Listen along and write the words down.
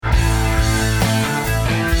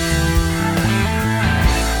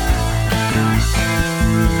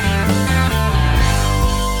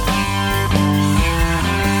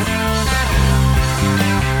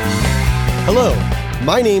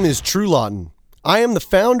My name is True Lawton. I am the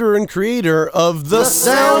founder and creator of the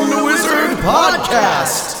Soundwizard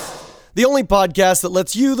Podcast, the only podcast that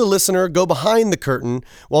lets you, the listener, go behind the curtain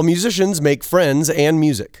while musicians make friends and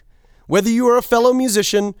music. Whether you are a fellow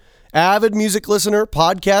musician, avid music listener,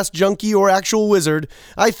 podcast junkie, or actual wizard,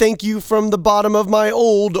 I thank you from the bottom of my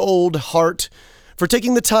old heart for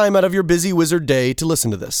taking the time out of your busy wizard day to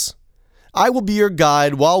listen to this. I will be your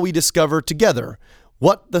guide while we discover together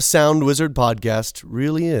what the Soundwizard Podcast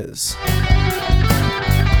really is.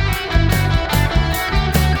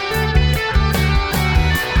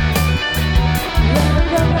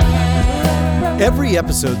 Every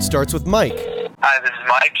episode starts with Mike. Hi, this is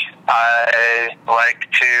Mike. I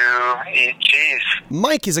like to eat cheese.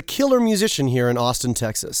 Mike is a killer musician here in Austin,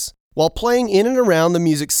 Texas. While playing in and around the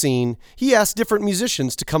music scene, he asked different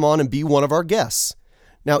musicians to come on and be one of our guests.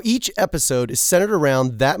 Now, each episode is centered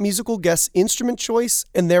around that musical guest's instrument choice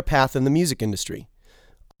and their path in the music industry.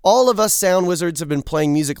 All of us sound wizards have been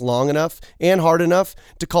playing music long enough and hard enough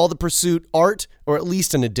to call the pursuit art or at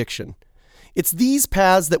least an addiction. It's these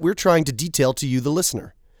paths that we're trying to detail to you, the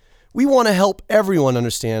listener. We want to help everyone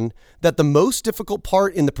understand that the most difficult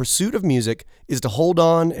part in the pursuit of music is to hold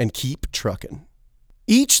on and keep trucking.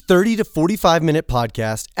 Each 30 to 45 minute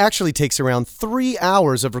podcast actually takes around 3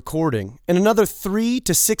 hours of recording and another 3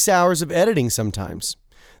 to 6 hours of editing sometimes.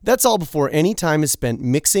 That's all before any time is spent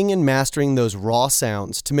mixing and mastering those raw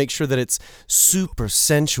sounds to make sure that it's super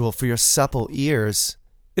sensual for your supple ears.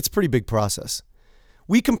 It's a pretty big process.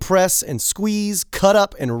 We compress and squeeze, cut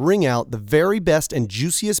up, and wring out the very best and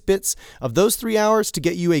juiciest bits of those 3 hours to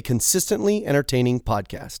get you a consistently entertaining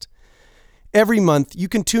podcast. Every month, you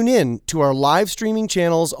can tune in to our live streaming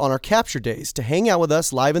channels on our capture days to hang out with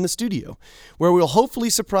us live in the studio, where we'll hopefully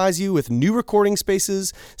surprise you with new recording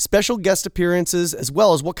spaces, special guest appearances, as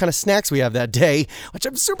well as what kind of snacks we have that day, which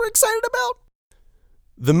I'm super excited about.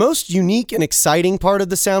 The most unique and exciting part of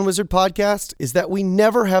the Soundwizard Podcast is that we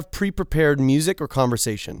never have pre-prepared music or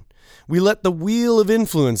conversation. We let the wheel of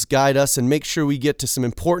influence guide us and make sure we get to some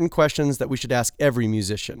important questions that we should ask every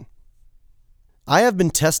musician. I have been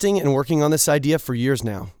testing and working on this idea for years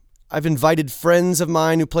now. I've invited friends of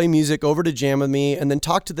mine who play music over to jam with me and then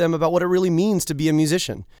talk to them about what it really means to be a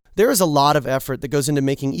musician. There is a lot of effort that goes into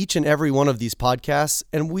making each and every one of these podcasts,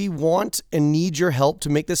 and we want and need your help to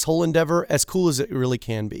make this whole endeavor as cool as it really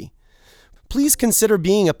can be. Please consider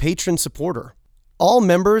being a patron supporter. All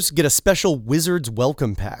members get a special Wizards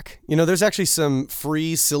welcome pack. There's actually some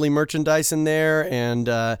free silly merchandise in there and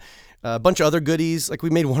a bunch of other goodies. Like we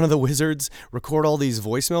made one of the wizards record all these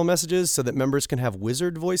voicemail messages so that members can have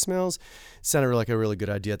wizard voicemails. It sounded like a really good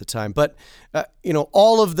idea at the time. But,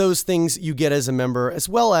 all of those things you get as a member, as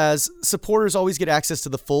well as supporters always get access to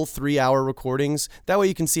the full 3-hour recordings. That way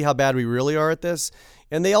you can see how bad we really are at this.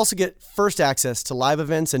 And they also get first access to live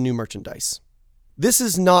events and new merchandise. This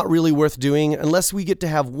is not really worth doing unless we get to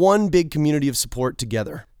have one big community of support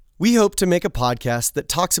together. We hope to make a podcast that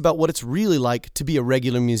talks about what it's really like to be a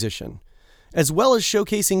regular musician, as well as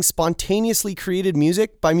showcasing spontaneously created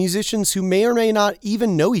music by musicians who may or may not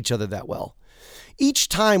even know each other that well. Each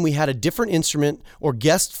time we had a different instrument or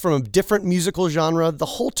guest from a different musical genre, the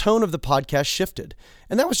whole tone of the podcast shifted,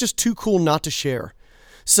 and that was just too cool not to share.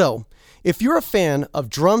 So, if you're a fan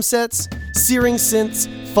of drum sets, searing synths,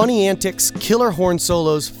 funny antics, killer horn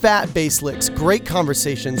solos, fat bass licks, great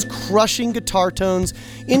conversations, crushing guitar tones,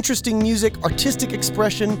 interesting music, artistic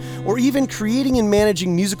expression, or even creating and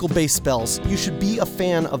managing musical bass spells, you should be a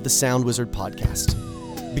fan of the Soundwizard Podcast.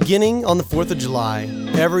 Beginning on the 4th of July,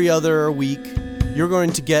 every other week, you're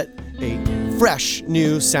going to get a fresh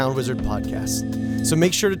new Soundwizard Podcast. So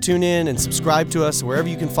make sure to tune in and subscribe to us wherever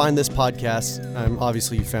you can find this podcast.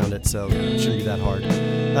 Obviously you found it, so it shouldn't be that hard.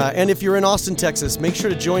 And if you're in Austin, Texas, make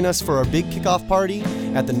sure to join us for our big kickoff party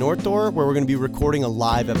at the North Door, where we're going to be recording a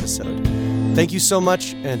live episode. Thank you so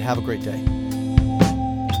much, and have a great day.